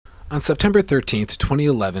On September 13,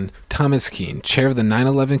 2011, Thomas Kean, chair of the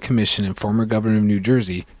 9/11 Commission and former governor of New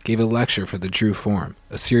Jersey, gave a lecture for the Drew Forum,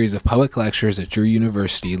 a series of public lectures at Drew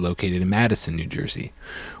University located in Madison, New Jersey.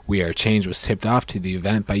 We Are Change was tipped off to the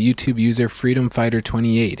event by YouTube user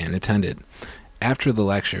FreedomFighter28 and attended. After the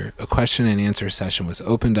lecture, a question and answer session was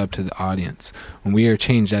opened up to the audience when We Are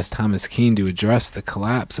Change asked Thomas Kean to address the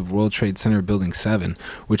collapse of World Trade Center Building 7,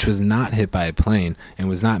 which was not hit by a plane and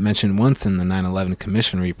was not mentioned once in the 9/11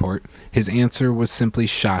 Commission report. His answer was simply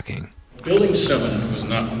shocking. Building 7 was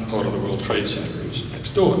not part of the World Trade Center. It was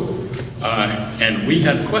next door. And we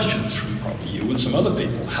had questions from probably you and some other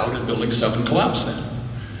people. How did Building 7 collapse then?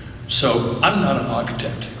 So I'm not an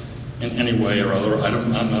architect in any way or other.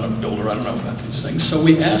 I'm not a builder. I don't know about these things. So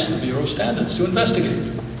we asked the Bureau of Standards to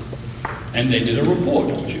investigate. And they did a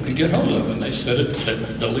report, which you can get hold of. And they said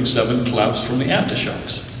that Building 7 collapsed from the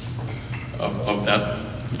aftershocks of that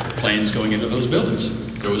planes going into those buildings.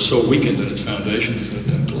 It was so weakened in its foundations that it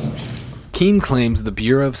then collapsed. Kean claims the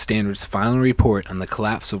Bureau of Standards' final report on the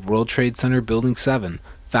collapse of World Trade Center Building 7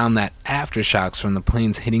 found that aftershocks from the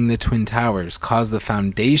planes hitting the Twin Towers caused the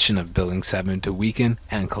foundation of Building 7 to weaken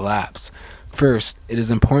and collapse. First, it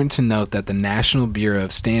is important to note that the National Bureau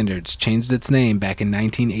of Standards changed its name back in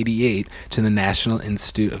 1988 to the National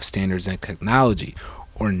Institute of Standards and Technology,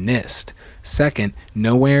 or NIST. Second,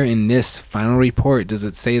 nowhere in NIST's final report does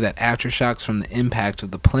it say that aftershocks from the impact of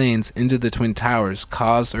the planes into the Twin Towers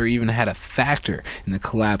caused or even had a factor in the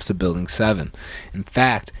collapse of Building 7. In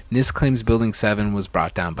fact, NIST claims Building 7 was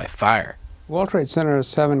brought down by fire. World Trade Center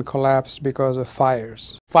 7 collapsed because of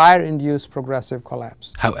fires. Fire-induced progressive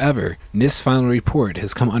collapse. However, NIST's final report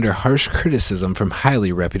has come under harsh criticism from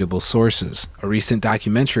highly reputable sources. A recent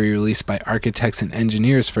documentary released by architects and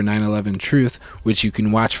engineers for 9/11 Truth, which you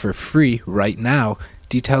can watch for free right now,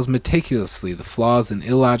 details meticulously the flaws and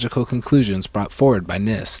illogical conclusions brought forward by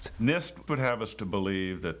NIST. NIST would have us to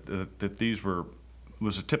believe that these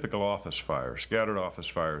was a typical office fire, scattered office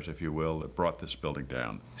fires, if you will, that brought this building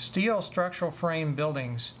down. Steel structural frame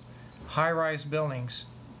buildings, high-rise buildings,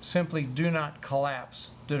 simply do not collapse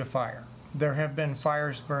due to fire. There have been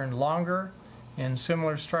fires burned longer in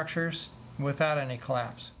similar structures without any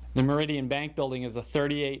collapse. The Meridian Bank building is a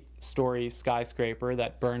 38-story skyscraper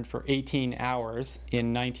that burned for 18 hours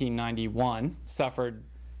in 1991, suffered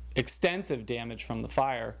extensive damage from the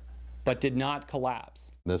fire, but did not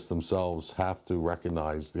collapse. NIST themselves have to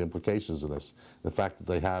recognize the implications of this. The fact that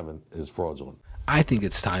they haven't is fraudulent. I think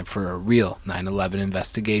it's time for a real 9/11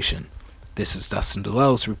 investigation. This is Dustin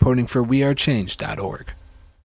DeLells reporting for WeAreChange.org.